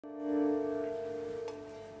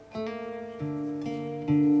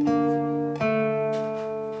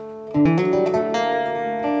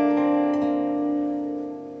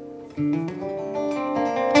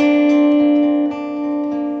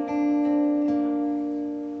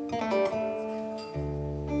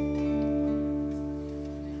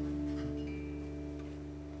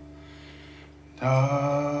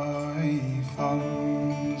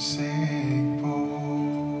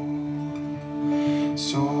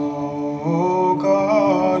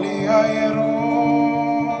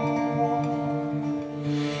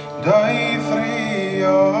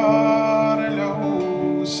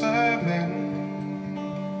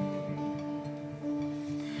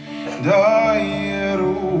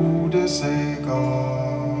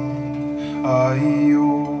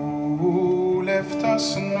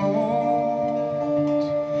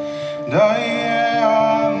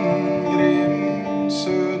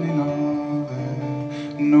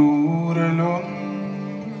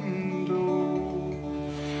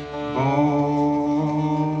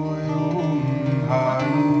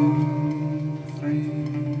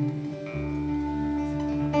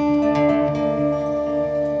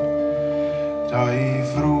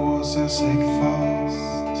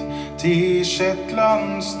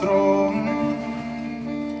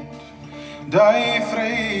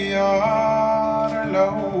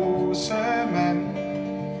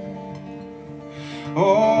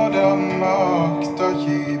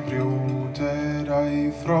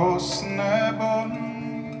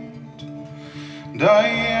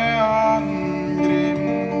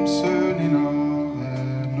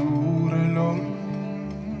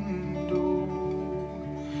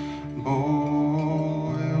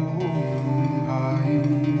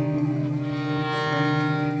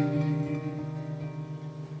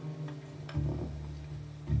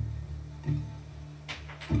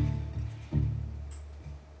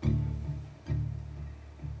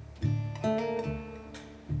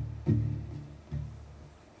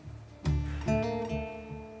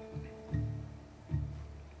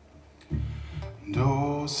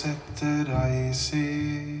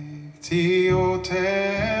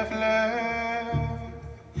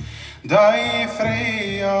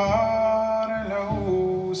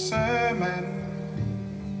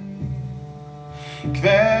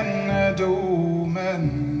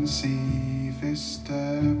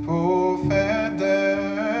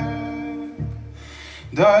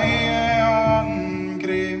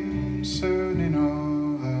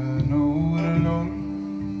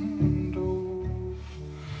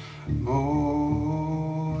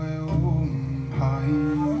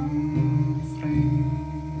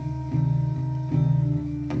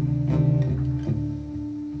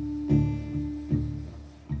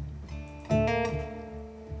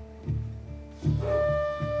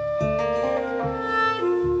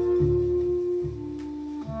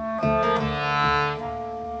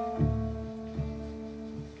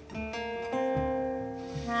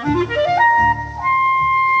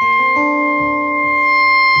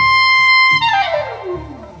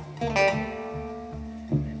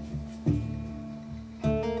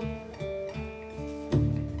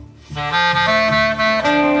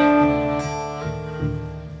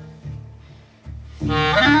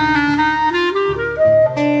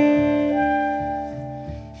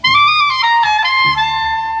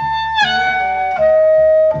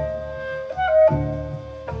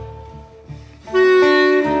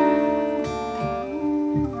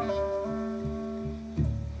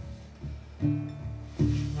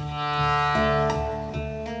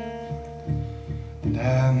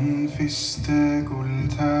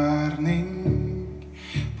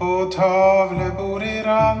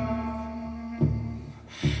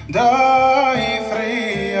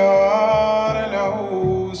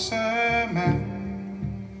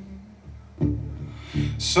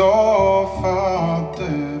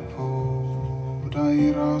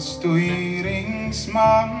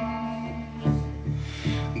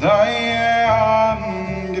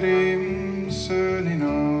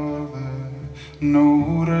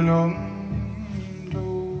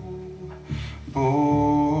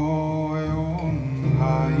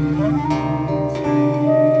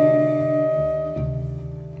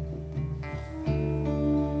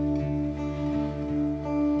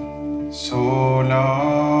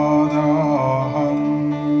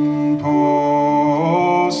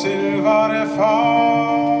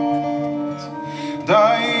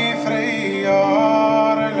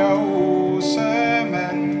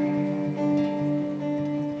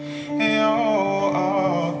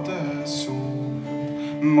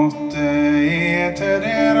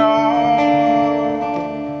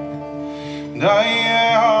Deg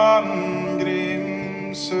han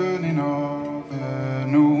Grimsø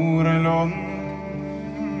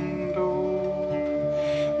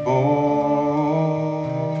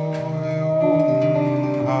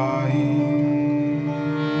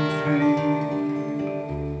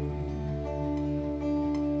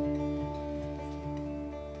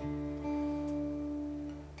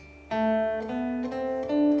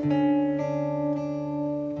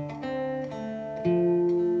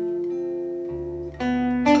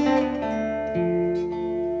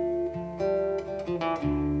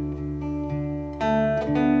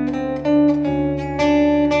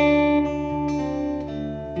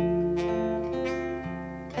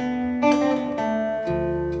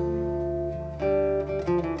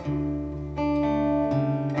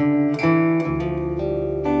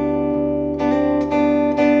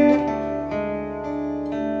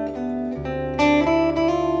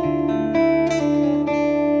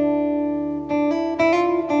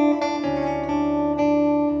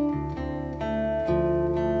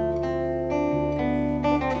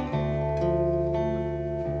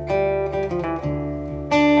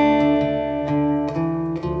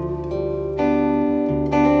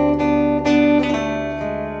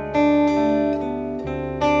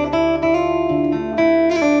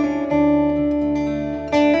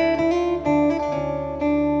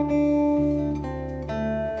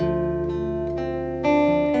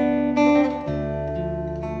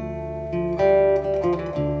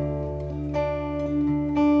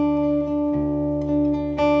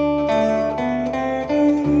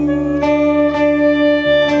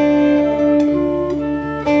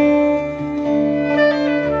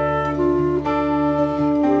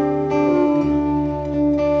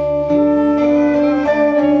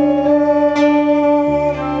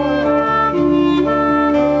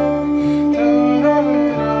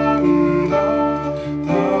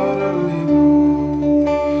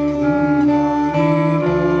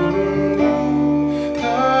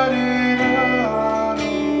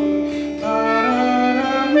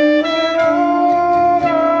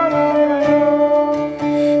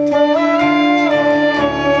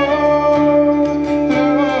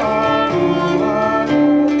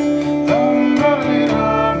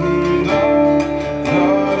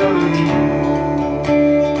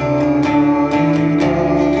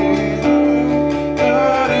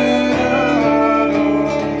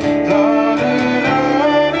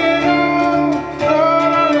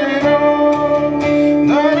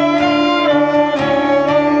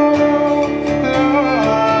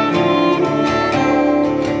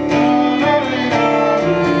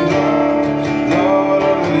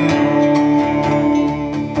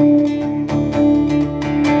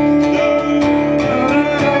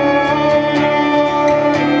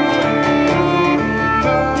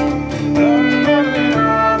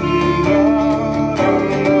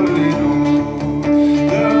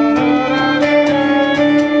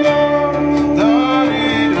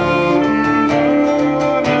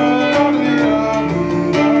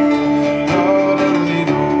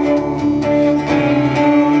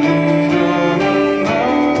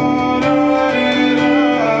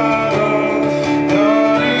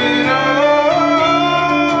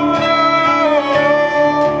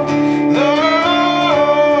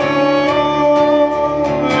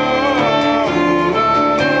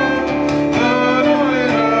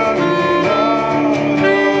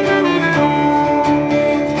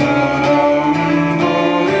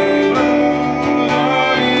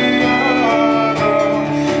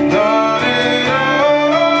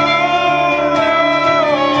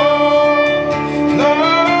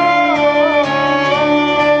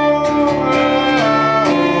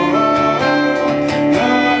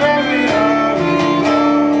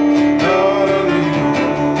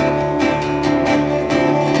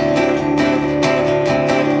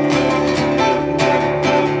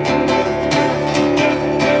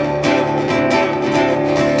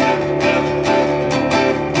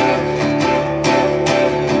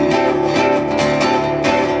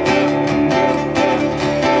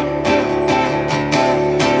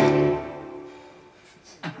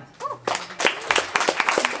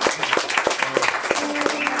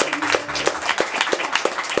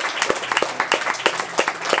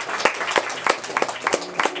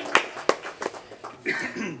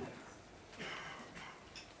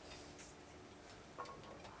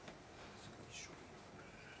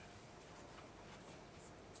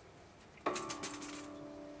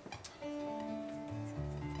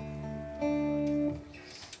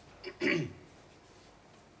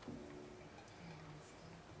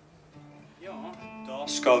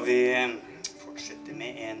skal vi fortsette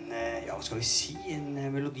med en, ja, skal vi si, en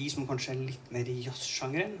melodi som kanskje litt mer i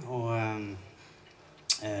jazz-sjangeren. Og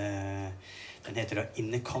Den heter da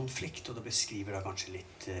Innekonflikt, og det beskriver da kanskje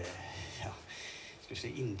litt ja, skal vi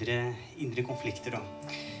si, indre konflikter da.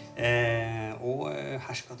 Og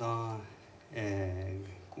her skal da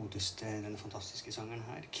godeste, denne fantastiske sangeren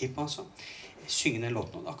her, Kip altså, synge den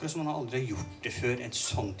låten, akkurat som han aldri har gjort det før, en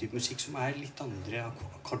sånn type musikk som litt andre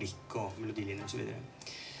akkordikk og melodilinjer og så videre.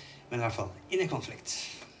 Men i hvert fall, Innekonflikt.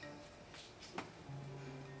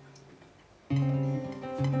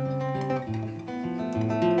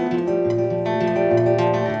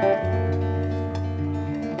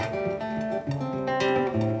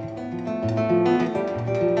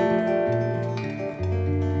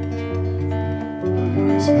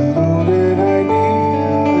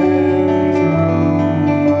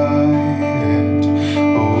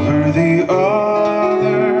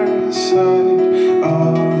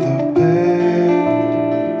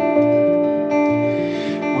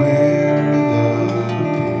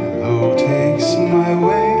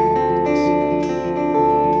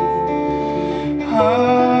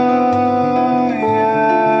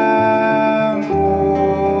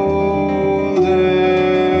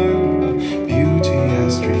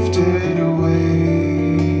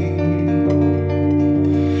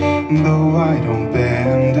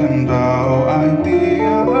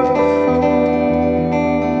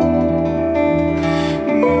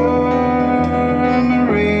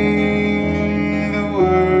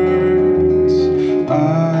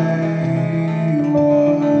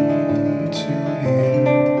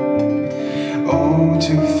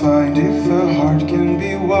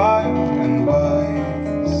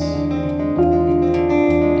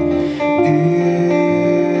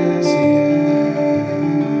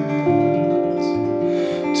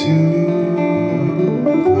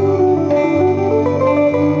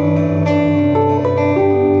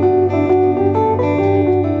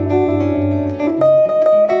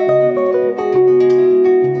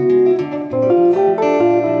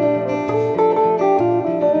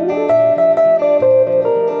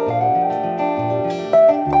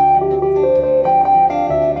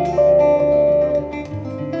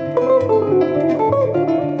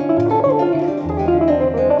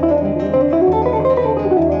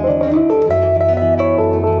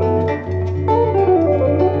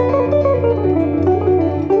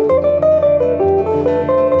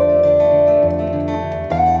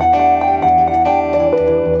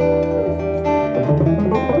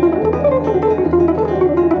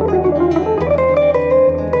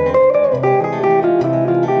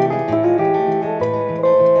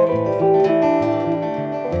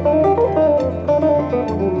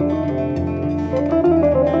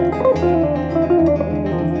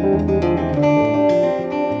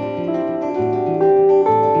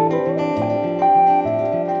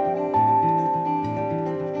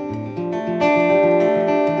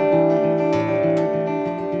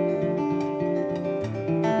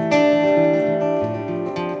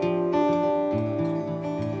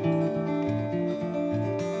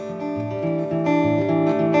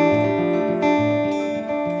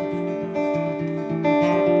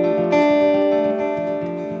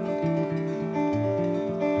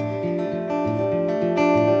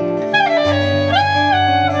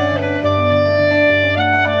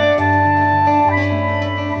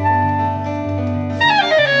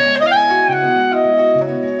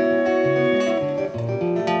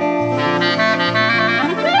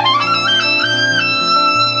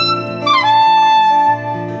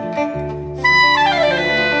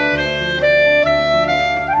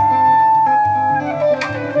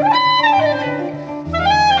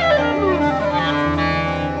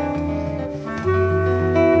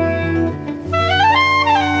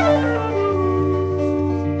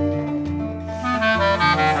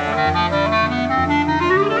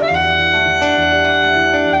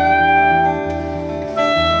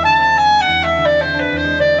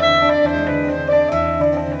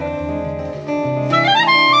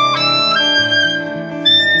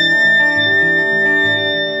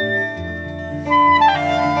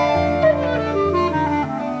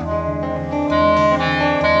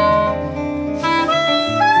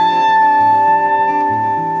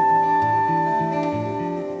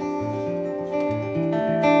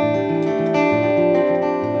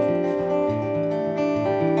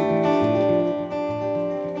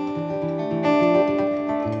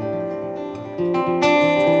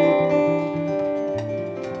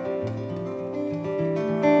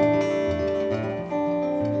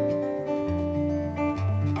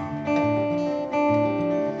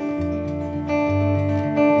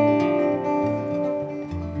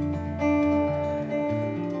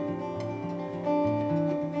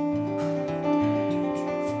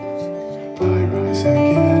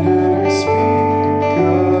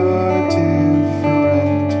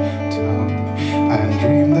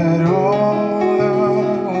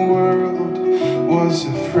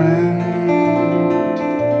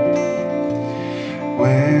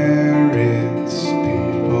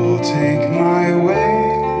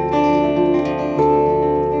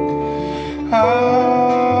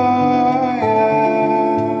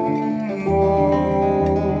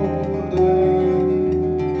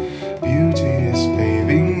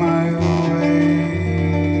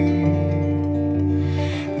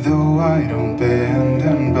 I don't bend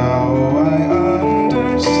and bow, I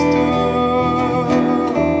understood.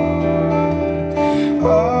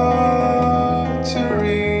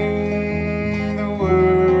 Uttering the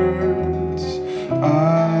words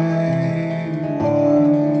I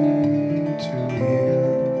want to hear.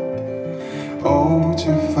 Oh,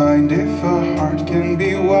 to find if a heart can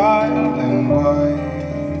be wild and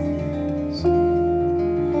wise,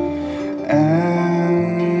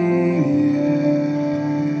 and yet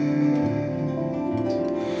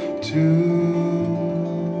to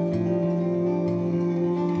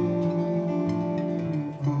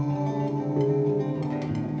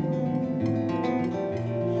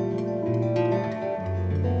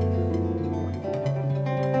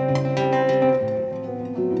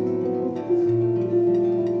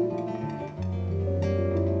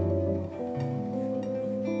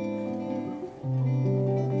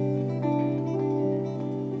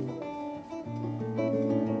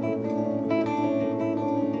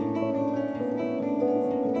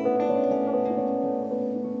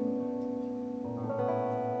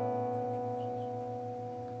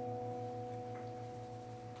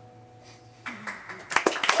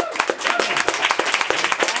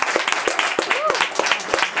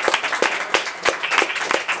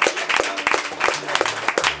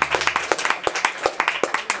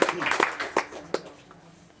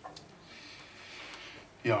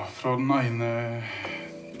ja, fra den ene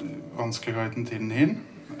vanskeligheten til den hin.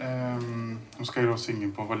 Nå skal jeg da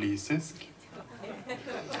synge på walisisk.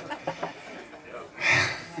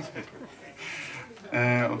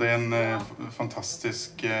 Og det er en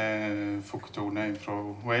fantastisk folktone fra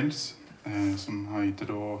Wales, som heter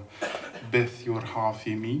da Beth your half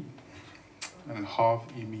i me, eller hav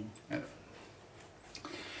i me.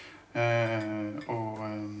 Og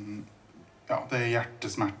ja, det er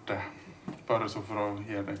hjertesmerte. Bare så for å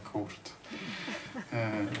gjøre det kort.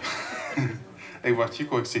 Jeg vet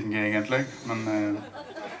ikke hva jeg synger egentlig, men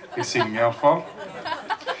jeg synger i alle fall.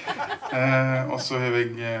 Og så har jeg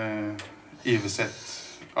ivesett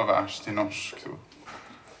av vers til norsk, så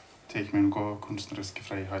tar meg noe kunstneriske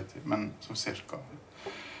frihet, men så cirka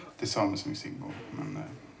det samme som jeg synger på. Men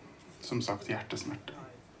som sagt, hjertesmerte.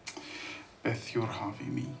 Beth your have i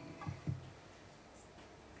me.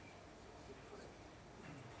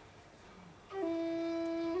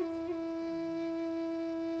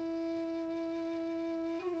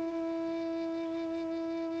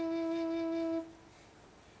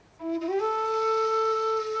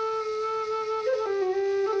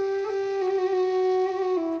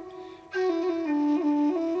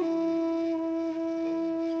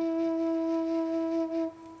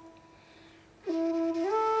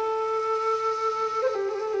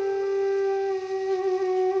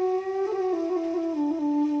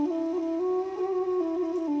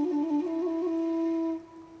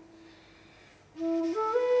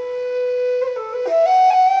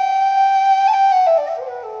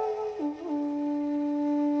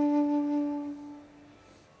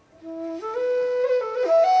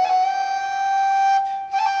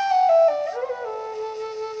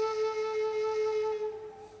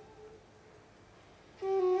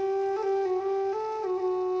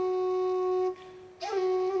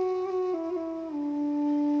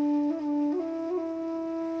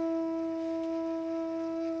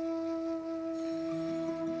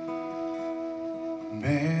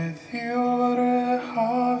 Beth your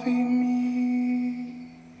have i me,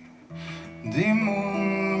 di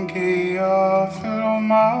mungi a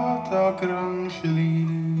flomata granchli.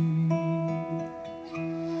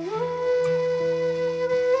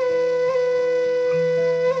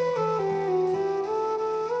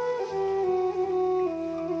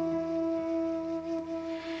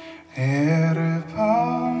 Ere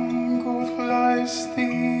pangot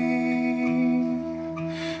laisti,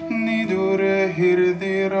 nidure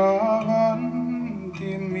hirdiravan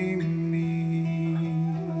di mimmi.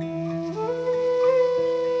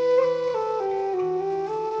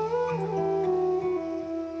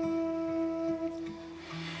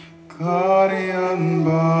 Karian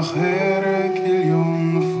bacher